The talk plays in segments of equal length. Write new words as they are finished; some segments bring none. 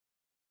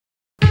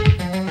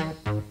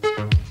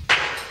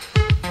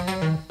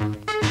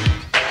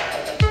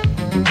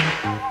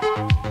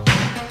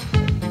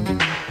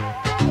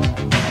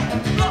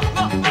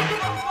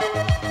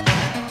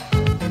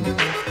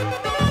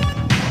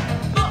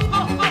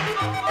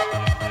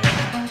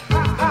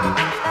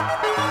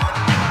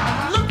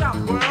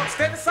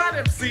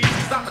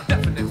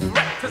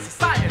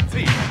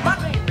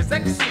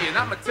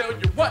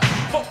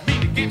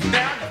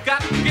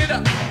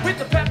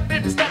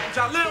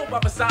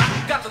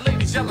the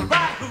ladies yelling,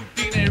 ride,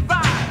 Whodini,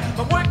 ride.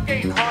 My work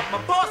ain't hard,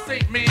 my boss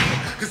ain't me,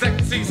 cause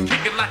MC's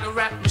kicking like a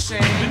rap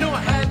machine. You know,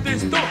 I had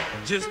this thought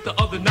just the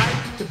other night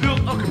to build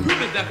a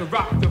computer that could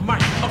rock the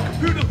mic. A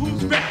computer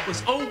whose rap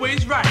was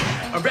always right.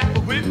 A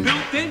rapper with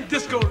built-in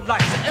disco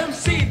lights. An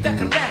MC that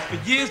could last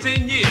for years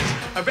and years.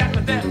 A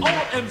rapper that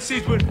all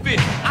MCs would fit.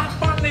 I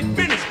finally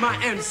finished my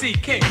MC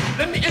king.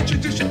 Let me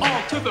introduce you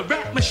all to the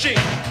rap machine.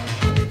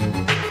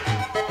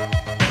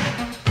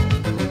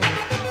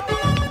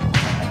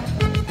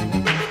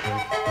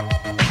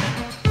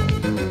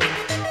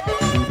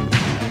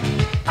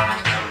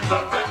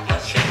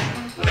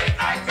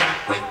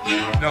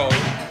 No,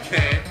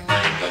 can't.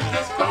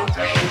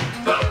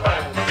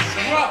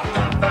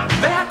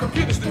 They have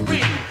computers to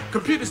read,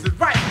 computers to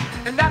write,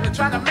 and now they're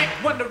trying to make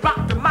one to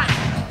rock the mic.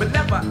 But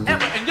never,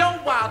 ever in your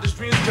wildest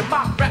dreams can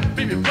my rap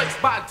be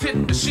replaced by a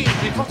tin machine.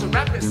 Because a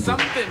rap is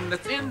something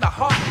that's in the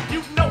heart, and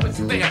you know it's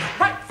there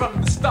right from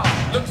the start.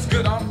 Looks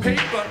good on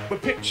paper,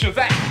 but picture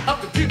that,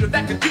 a computer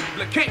that can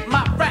duplicate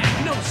my rap.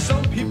 You know,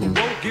 some people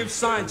won't give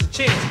signs a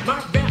chance.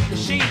 My rap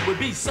machine would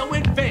be so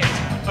advanced.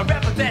 A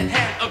rapper that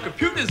had a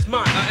computer's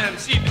mind. An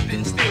MC that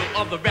didn't steal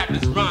other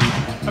rappers' rhyme.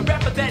 A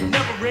rapper that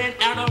never ran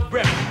out of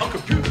breath. A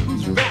computer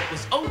whose rap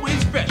was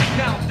always fresh.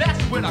 Now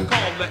that's what I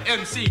call the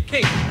MC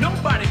king.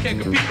 Nobody can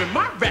compete with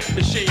my rap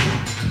machine.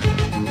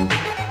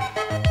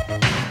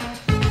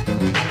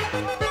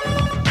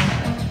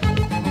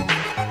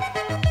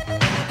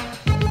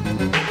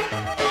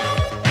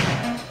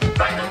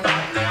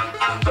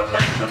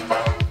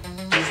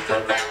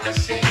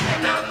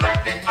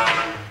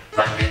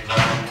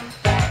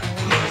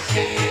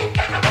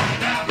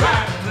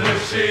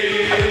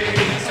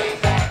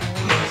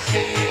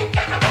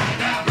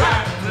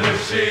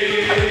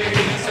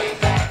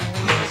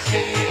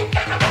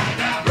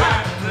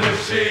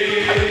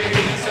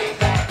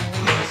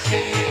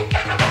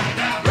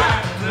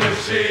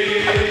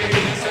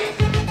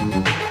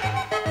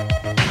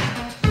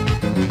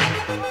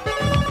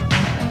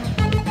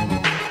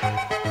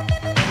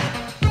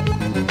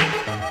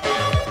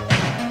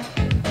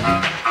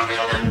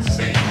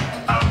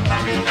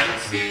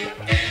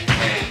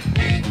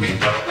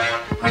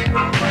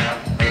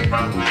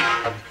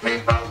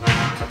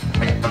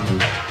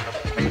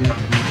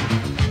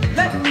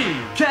 Let me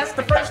cast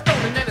the first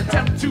stone in an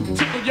attempt to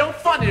tickle your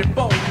funny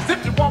bone. Cause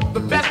if you want the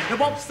best, you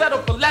won't settle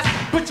for less.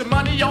 Put your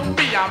money on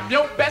me, I'm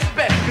your best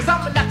bet. Cause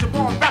I'm a natural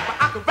born rapper,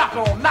 I can rap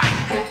all night.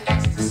 Take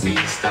ecstasy,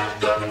 stop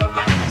doing the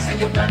light. Say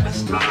you're better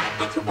strong,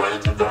 but your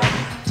words are wrong.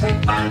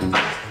 Take my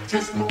advice,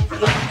 just move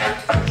along.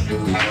 At first you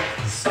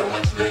had so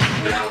much lit.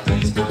 Now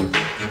please don't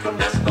think you can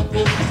mess with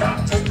me. Cause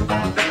I'm just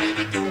about ready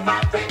to do my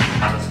thing.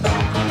 I'm a star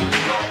on the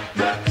York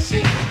rap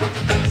machine. With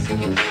the bass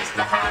in your face,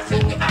 the highs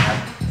in your eyes.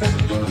 There's a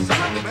little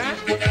song that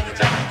keeps you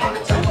energized. On the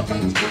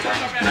television, you got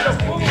it.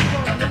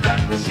 And the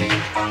rap machine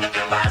on the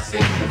LIC.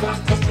 Because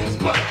this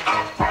is what I